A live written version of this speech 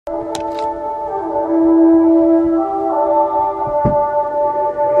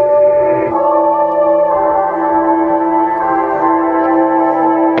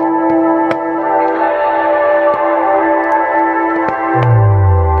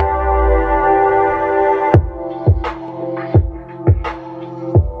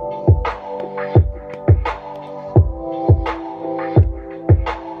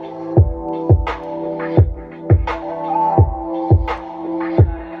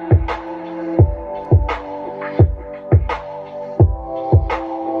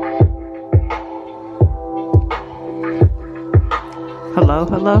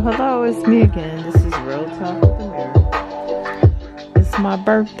Hello, hello, hello. It's me again. This is Real Talk with the Mirror. It's my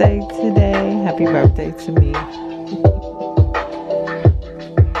birthday today. Happy birthday to me.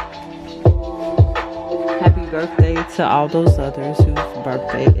 Happy birthday to all those others whose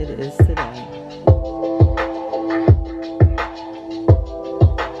birthday it is today.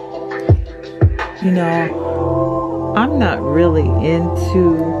 You know, I'm not really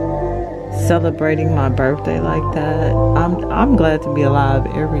into celebrating my birthday like that. I'm glad to be alive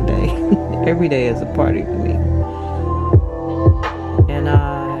every day. Every day is a party for me. And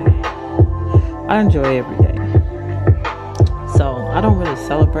I enjoy every day. So I don't really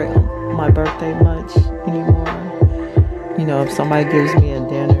celebrate my birthday much anymore. You know, if somebody gives me a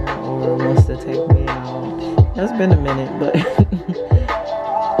dinner or wants to take me out, that's been a minute, but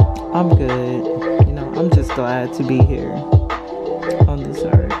I'm good. You know, I'm just glad to be here on this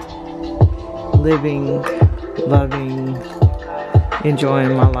earth. Living, loving,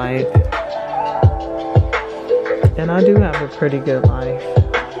 enjoying my life. And I do have a pretty good life.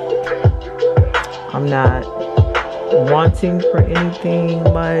 I'm not wanting for anything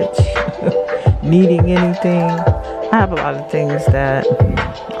much, needing anything. I have a lot of things that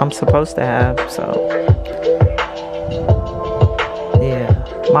I'm supposed to have, so yeah,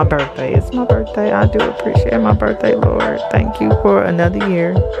 my birthday. It's my birthday. I do appreciate my birthday, Lord. Thank you for another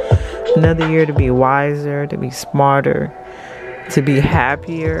year. Another year to be wiser, to be smarter, to be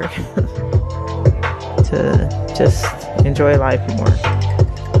happier, to just enjoy life more.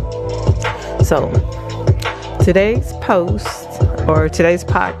 So, today's post, or today's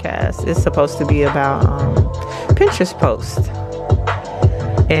podcast, is supposed to be about Pinterest posts.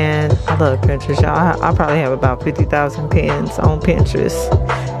 And I love Pinterest, y'all. I probably have about 50,000 pins on Pinterest.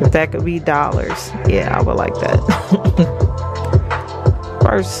 If that could be dollars, yeah, I would like that.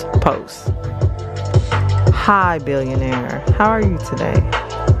 First post. Hi, billionaire. How are you today?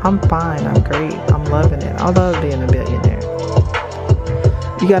 I'm fine. I'm great. I'm loving it. I love being a billionaire.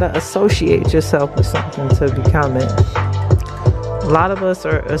 You gotta associate yourself with something to become it. A lot of us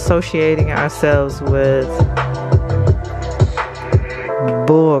are associating ourselves with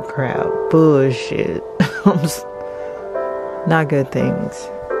bull crap, bullshit, not good things.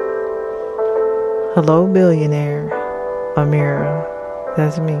 Hello, billionaire. Amira.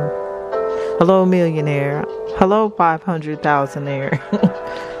 That's me. Hello, millionaire. Hello, 500,000aire.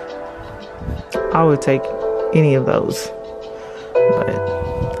 I would take any of those.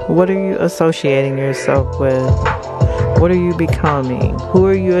 But what are you associating yourself with? What are you becoming? Who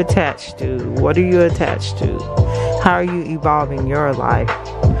are you attached to? What are you attached to? How are you evolving your life?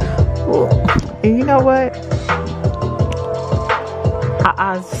 And you know what?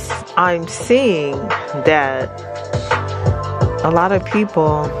 I'm seeing that a lot of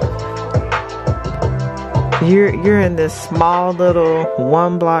people, you're in this small little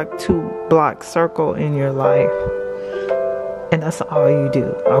 1 block, 2 block circle in your life, and that's all you do.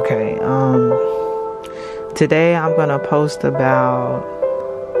 Okay, today I'm gonna post about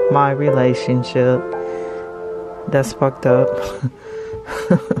my relationship that's fucked up.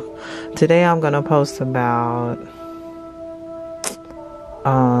 Today I'm gonna post about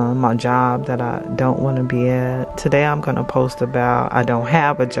my job that I don't want to be at. Today I'm going to post about I don't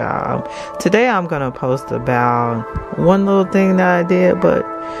have a job. Today I'm going to post about one little thing that I did, but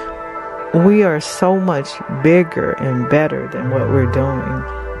we are so much bigger and better than what we're doing.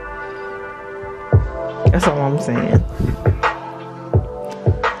 That's all I'm saying.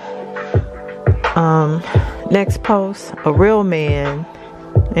 Next post, a real man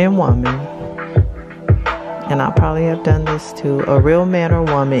and woman, and I probably have done this too, a real man or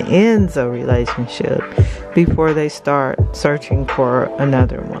woman ends a relationship before they start searching for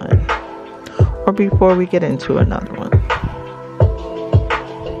another one, or before we get into another one.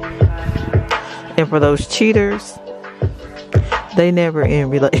 And for those cheaters, they never end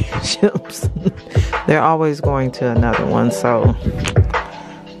relationships. They're always going to another one. So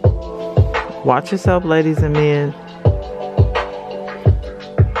watch yourself, ladies and men.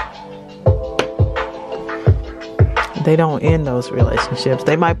 They don't end those relationships.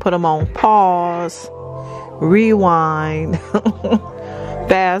 They might put them on pause, rewind,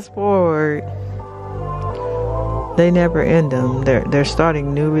 fast forward. They never end them. They're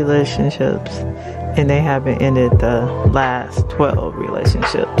starting new relationships, and they haven't ended the last 12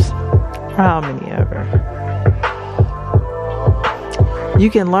 relationships. Or how many ever. You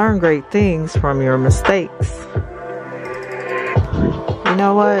can learn great things from your mistakes. You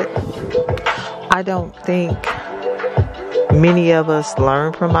know what? I don't think many of us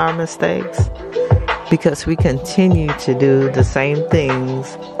learn from our mistakes because we continue to do the same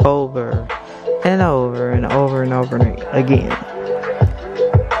things over and over and over and over again.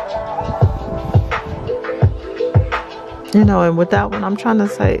 And with that one, I'm trying to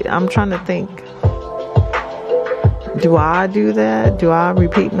think, do I do that? Do I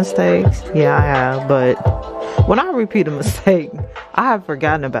repeat mistakes? Yeah, I have. But when I repeat a mistake, I have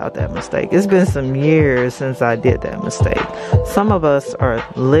forgotten about that mistake. It's been some years since I did that mistake. Some of us are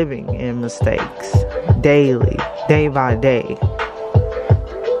living in mistakes daily, day by day.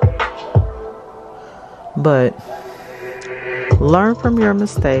 But learn from your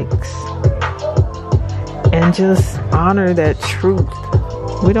mistakes and just honor that truth.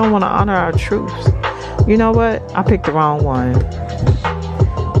 We don't want to honor our truths. You know what? I picked the wrong one.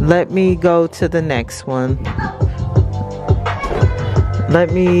 Let me go to the next one.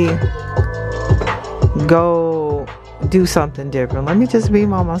 Let me go do something different. Let me just be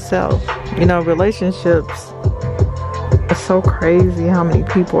by myself. Relationships, it's so crazy how many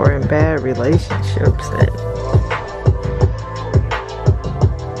people are in bad relationships.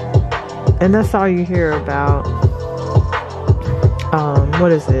 And that's all you hear about.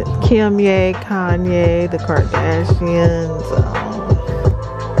 What is it? Kim Ye, Kanye, the Kardashians.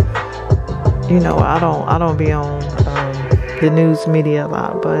 I don't be on the news media a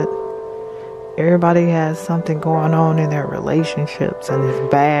lot, but everybody has something going on in their relationships, and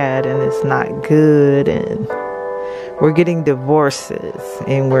it's bad, and it's not good, and we're getting divorces,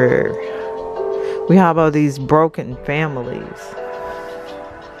 and we have all these broken families.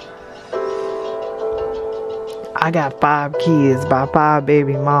 I got 5 kids by 5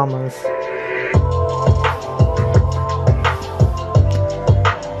 baby mamas.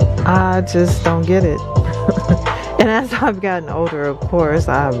 I just don't get it. And as I've gotten older, of course,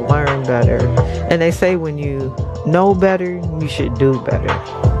 I've learned better. And they say when you know better, you should do better.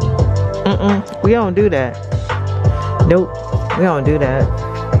 We don't do that. Nope, we don't do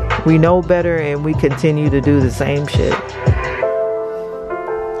that. We know better and we continue to do the same shit.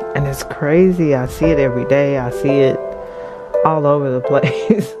 And it's crazy. I see it every day. I see it all over the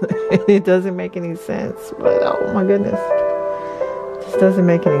place. It doesn't make any sense. But oh my goodness. It just doesn't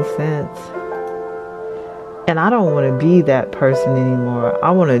make any sense. And I don't want to be that person anymore. I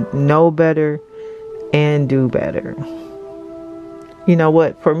want to know better and do better. You know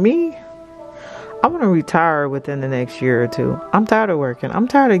what? For me, I want to retire within the next year or two. I'm tired of working. I'm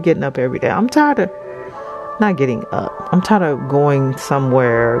tired of getting up every day. I'm tired of not getting up. I'm tired of going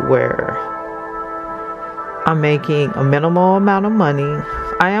somewhere where I'm making a minimal amount of money.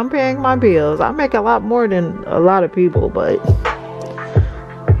 I am paying my bills. I make a lot more than a lot of people, but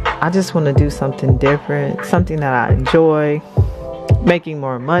I just want to do something different, something that I enjoy, making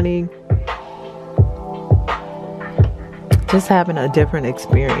more money, just having a different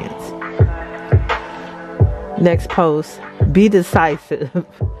experience. Next post, be decisive,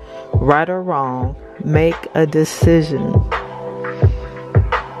 right or wrong, make a decision.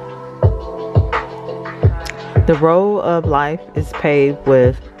 The road of life is paved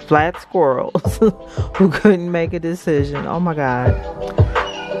with flat squirrels who couldn't make a decision. Oh my God.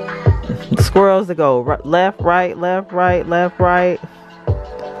 Squirrels that go left, right, left, right, left, right.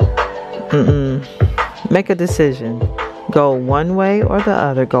 Make a decision. Go one way or the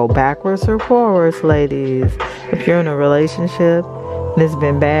other. Go backwards or forwards, ladies. If you're in a relationship and it's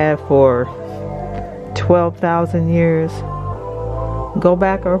been bad for 12,000 years, go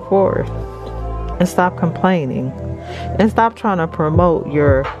back or forth and stop complaining and stop trying to promote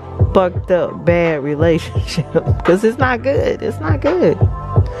your fucked up bad relationship, because it's not good. It's not good.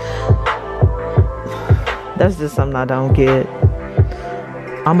 That's just something I don't get.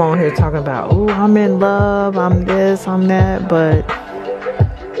 I'm on here talking about, oh, I'm in love, I'm this, I'm that, but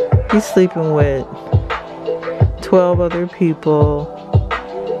he's sleeping with 12 other people.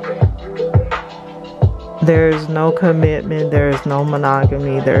 There's no commitment, there's no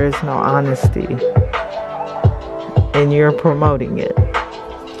monogamy, there is no honesty, and you're promoting it.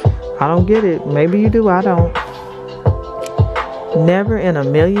 I don't get it. Maybe you do, I don't. Never in a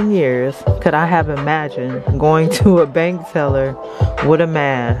million years could I have imagined going to a bank teller with a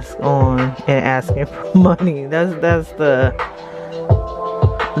mask on and asking for money. That's the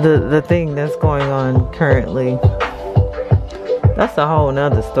thing that's going on currently. That's a whole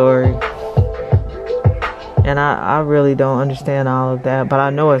nother story. And I really don't understand all of that, but I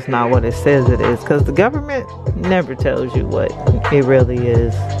know it's not what it says it is, because the government never tells you what it really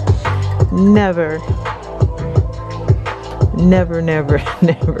is. Never. Never, never,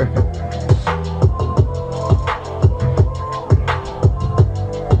 never.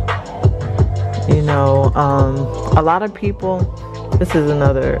 You know, a lot of people, this is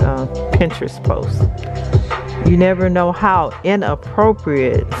another Pinterest post. You never know how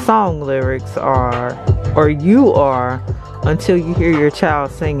inappropriate song lyrics are, or you are, until you hear your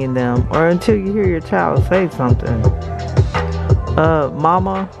child singing them, or until you hear your child say something.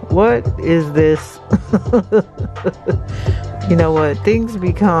 Mama, what is this? You know what? Things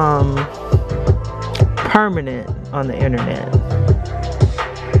become permanent on the internet.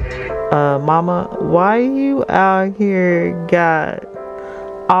 Mama, why you out here got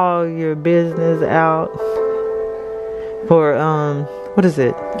all your business out for what is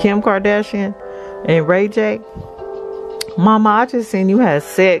it, Kim Kardashian and Ray J? Mama, I just seen you had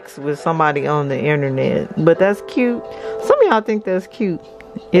sex with somebody on the internet, but that's cute. Some of y'all think that's cute.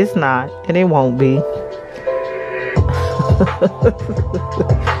 It's not, and it won't be.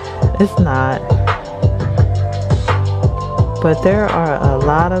 It's not. But there are a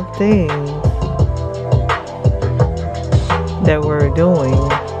lot of things that we're doing,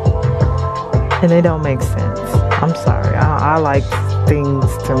 and they don't make sense. I'm sorry. I like things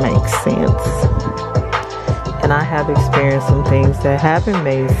to make sense. And I have experienced some things that haven't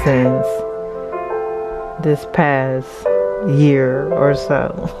made sense this past year or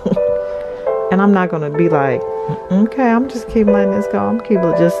so. And I'm not going to be like, okay, I'm just keep letting this go. I'm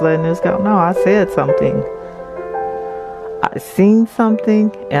just letting this go. No, I said something. I seen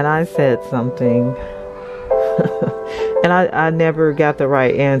something and I said something. And I never got the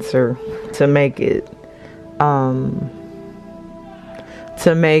right answer to make it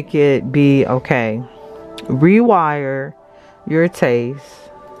be okay. Rewire your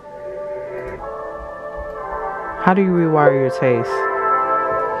taste. How do you rewire your taste?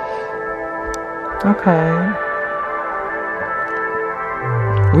 Okay.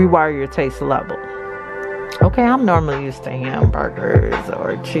 Rewire your taste level. Okay, I'm normally used to hamburgers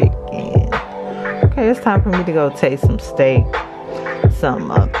or chicken. Okay, it's time for me to go taste some steak,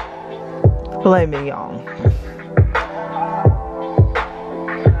 some filet mignon,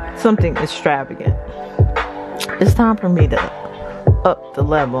 something extravagant. It's time for me to up the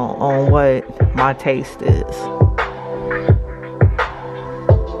level on what my taste is.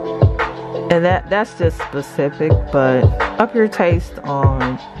 And that's just specific, but up your taste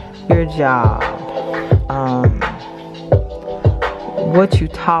on your job, what you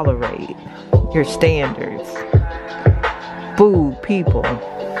tolerate, your standards, food, people.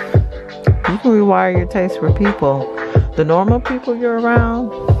 You can rewire your taste for people. The normal people you're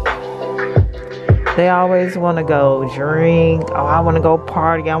around, they always want to go drink. Oh, I want to go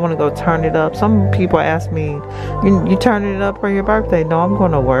party. I want to go turn it up. Some people ask me, you turning it up for your birthday? No, I'm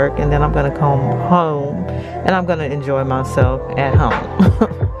going to work, and then I'm going to come home, and I'm going to enjoy myself at home.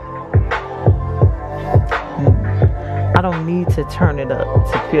 I don't need to turn it up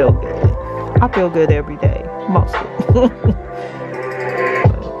to feel good. I feel good every day, mostly.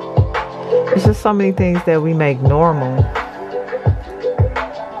 It's just so many things that we make normal.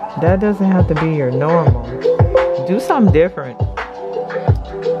 That doesn't have to be your normal. Do something different.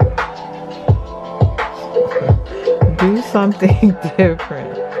 Do something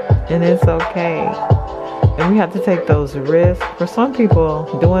different. And it's okay. And we have to take those risks. For some people,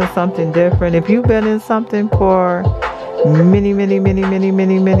 doing something different. If you've been in something for many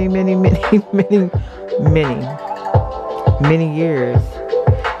years,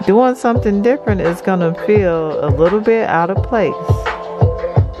 doing something different is going to feel a little bit out of place.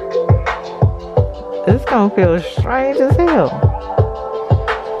 It's going to feel strange as hell.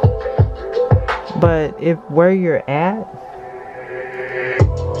 But if where you're at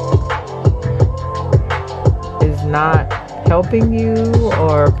is not helping you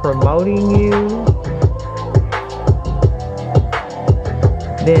or promoting you,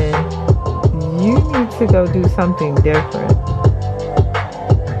 then you need to go do something different.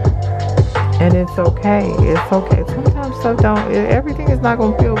 And it's okay. It's okay. Sometimes everything is not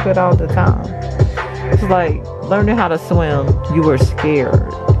going to feel good all the time. It's like learning how to swim. You were scared,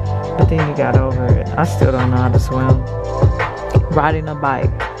 but then you got over it. I still don't know how to swim. Riding a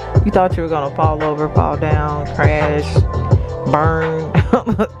bike. You thought you were going to fall over, fall down, crash, burn.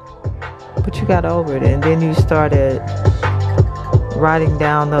 But you got over it. And then you started riding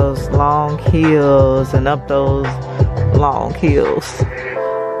down those long hills and up those long hills.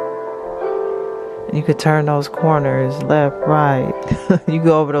 And you could turn those corners left, right. You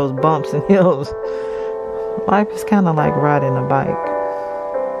go over those bumps and hills. Life is kind of like riding a bike.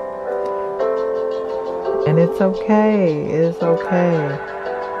 And it's okay. It's okay.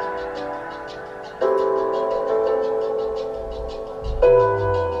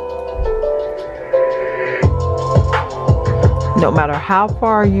 No matter how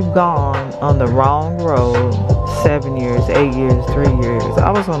far you've gone on the wrong road, 7 years, 8 years, 3 years. I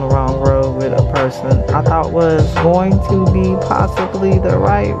was on the wrong road with a person I thought was going to be possibly the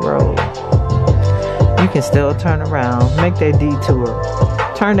right road. You can still turn around, make that detour,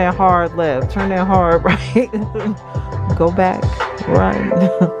 turn that hard left, turn that hard right, go back, run.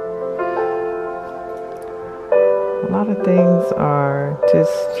 A lot of things are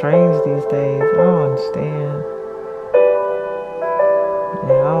just strange these days. I don't understand.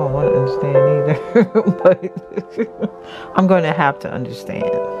 Yeah, I don't want to understand either. But I'm going to have to understand.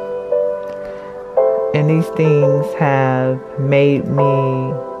 And these things have made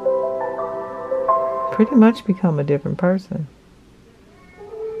me pretty much become a different person.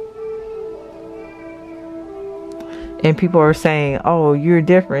 And people are saying, oh, you're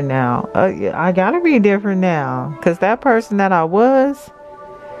different now. Yeah, I gotta be different now. Because that person that I was,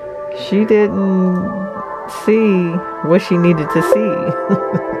 she didn't see what she needed to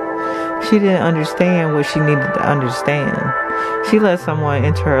see. She didn't understand what she needed to understand. She let someone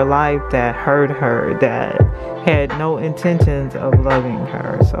into her life that hurt her, that had no intentions of loving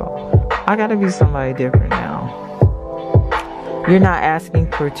her. So I gotta be somebody different now. You're not asking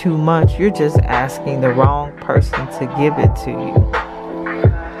for too much. You're just asking the wrong person to give it to you.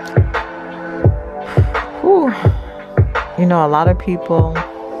 Whew. You know, a lot of people,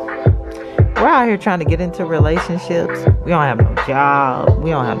 we're out here trying to get into relationships. We don't have no job.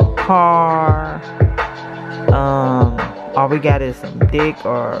 We don't have no car. All we got is some dick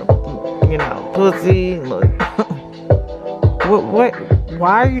or, you know, pussy. What?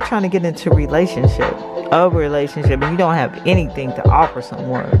 Why are you trying to get into a relationship and you don't have anything to offer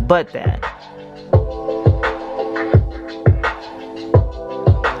someone but that?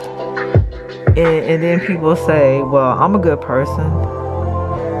 And then people say, well, I'm a good person.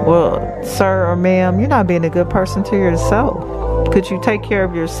 Well, sir or ma'am, you're not being a good person to yourself. Could you take care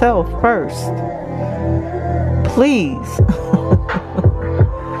of yourself first? Please.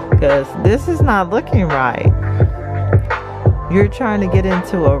 Because this is not looking right. You're trying to get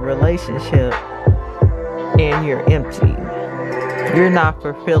into a relationship and you're empty. You're not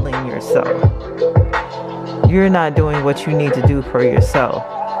fulfilling yourself. You're not doing what you need to do for yourself.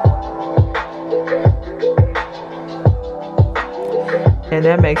 And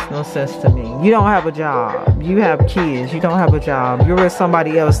that makes no sense to me. You don't have a job. You have kids. You don't have a job. You're with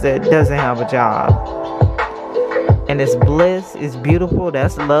somebody else that doesn't have a job. And it's bliss. It's beautiful.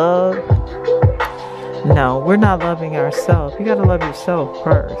 That's love. No, we're not loving ourselves. You got to love yourself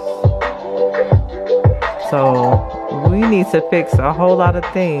first. So we need to fix a whole lot of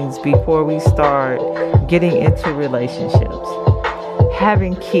things before we start getting into relationships.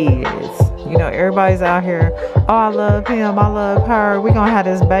 Having kids. You know, everybody's out here, oh, I love him, I love her, we're going to have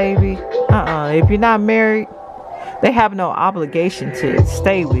this baby. If you're not married, they have no obligation to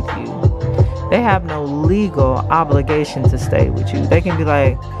stay with you. They have no legal obligation to stay with you. They can be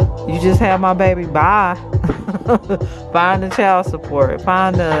like, you just had my baby, bye. Find the child support.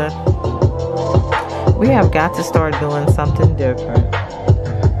 We have got to start doing something different.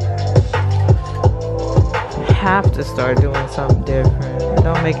 We have to start doing something different. It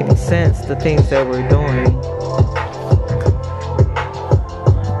don't make any sense, the things that we're doing.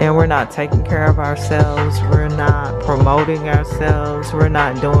 And we're not taking care of ourselves. We're not promoting ourselves. We're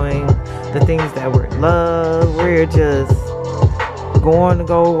not doing the things that we love. We're just going to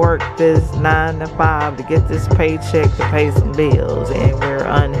go work this 9 to 5 to get this paycheck to pay some bills, and we're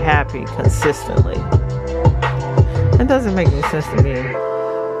unhappy consistently. It doesn't make any sense to me.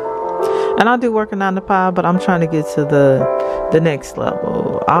 And I do work a 9 to 5, but I'm trying to get to the next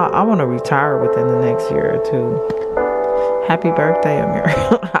level. I want to retire within the next year or two. Happy birthday, Amir.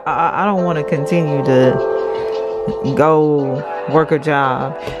 I don't want to continue to go work a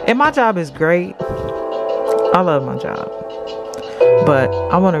job. And my job is great. I love my job. But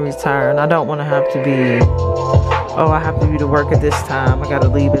I want to retire, and I don't want to have to be, oh, I have to be to work at this time. I got to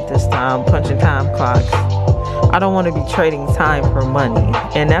leave at this time, punching time clocks. I don't want to be trading time for money.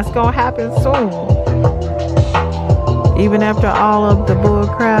 And that's going to happen soon. Even after all of the bull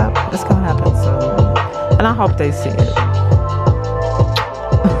crap, it's going to happen soon. And I hope they see it.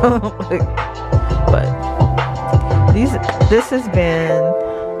 But this has been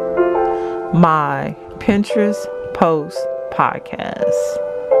my Pinterest post podcast.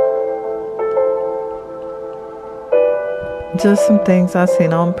 Just some things I've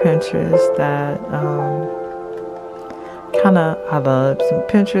seen on Pinterest that I love.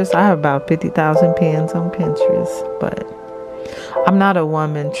 Pinterest, I have about 50,000 pins on Pinterest, but I'm not a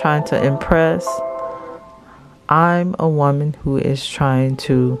woman trying to impress. I'm a woman who is trying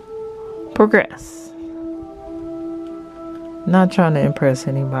to progress. Not trying to impress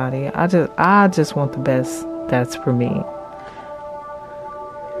anybody. I just want the best that's for me.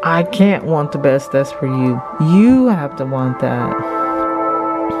 I can't want the best that's for you. You have to want that.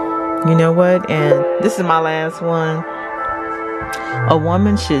 You know what? And this is my last one. A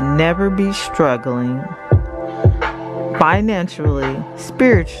woman should never be struggling financially,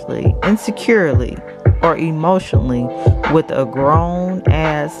 spiritually, insecurely, or emotionally with a grown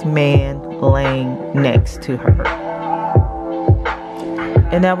ass man laying next to her.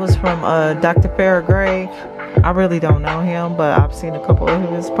 And that was from Dr. Farrah Gray. I really don't know him, but I've seen a couple of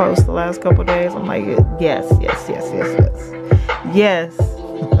his posts the last couple of days. I'm like, yes.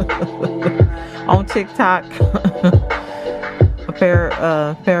 On TikTok,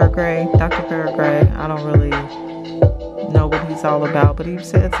 Farrah Gray, Dr. Farrah Gray. I don't really know what he's all about, but he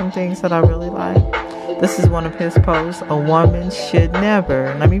said some things that I really like. This is one of his posts. A woman should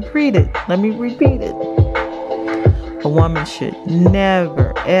never, let me repeat it. A woman should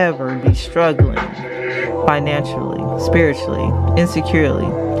never, ever be struggling financially, spiritually, insecurely,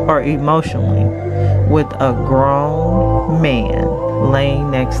 or emotionally with a grown man laying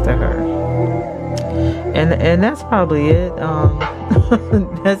next to her. And that's probably it.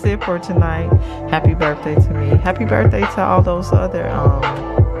 That's it for tonight. Happy birthday to me. Happy birthday to all those other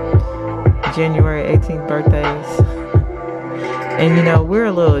January 18th birthdays. And you know, we're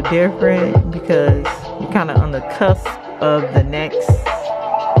a little different because we're kind of on the cusp of the next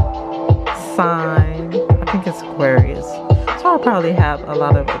sign. I think it's Aquarius. So I'll probably have a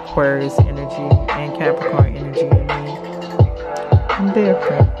lot of Aquarius energy and Capricorn energy in me. I'm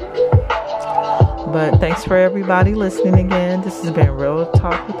different. But thanks for everybody listening again. This has been Real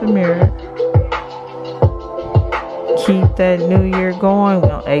Talk with Amira. Keep that new year going.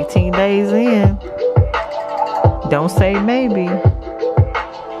 18 days in. Don't say maybe.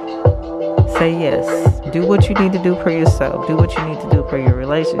 Say yes. Do what you need to do for yourself. Do what you need to do for your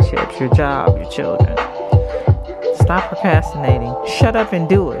relationships, your job, your children. Stop procrastinating. Shut up and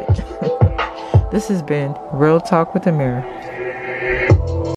do it. This has been Real Talk with Amira.